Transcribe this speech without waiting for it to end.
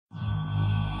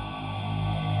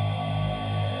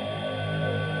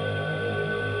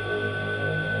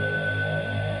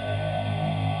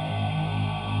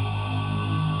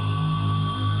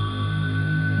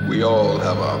We all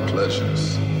have our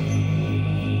pleasures.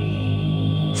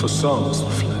 For some it's the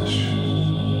flesh,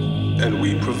 and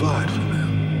we provide for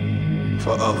them. For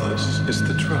others it's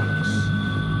the drugs,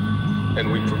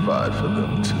 and we provide for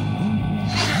them too.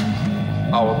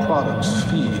 Our products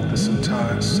feed this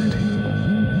entire city,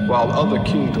 while other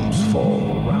kingdoms fall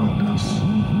around us.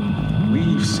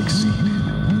 We've succeeded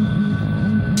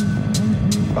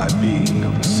by being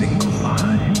of a single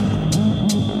mind.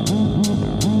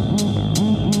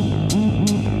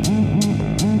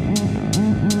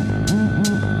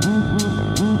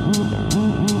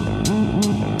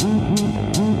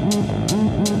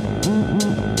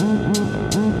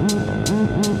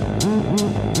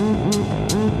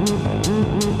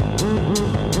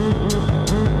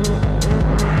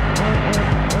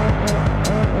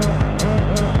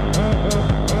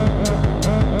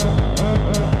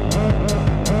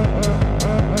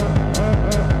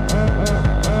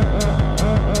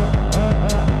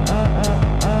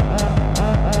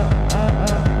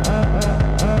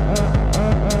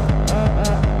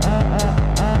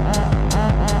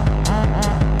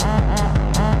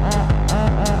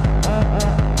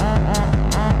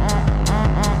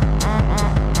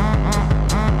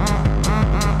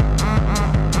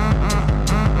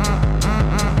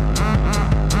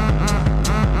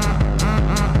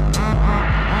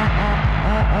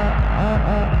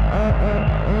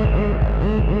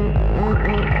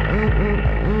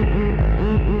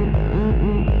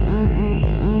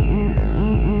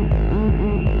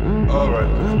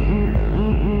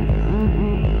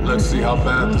 Let's see how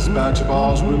bad this batch of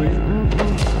ours really is.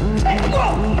 Hey,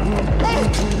 whoa! Hey!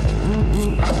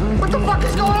 What the fuck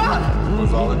is going on? We're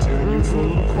volunteering you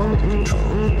for quality control.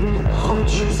 Oh,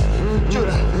 jeez.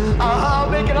 Judah, I'll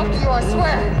make it up to you, I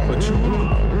swear. But you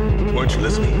weren't you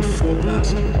listening before,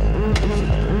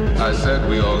 Bassline? I said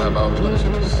we all have our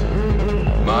pleasures.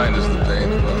 Mine is the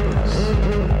pain of others.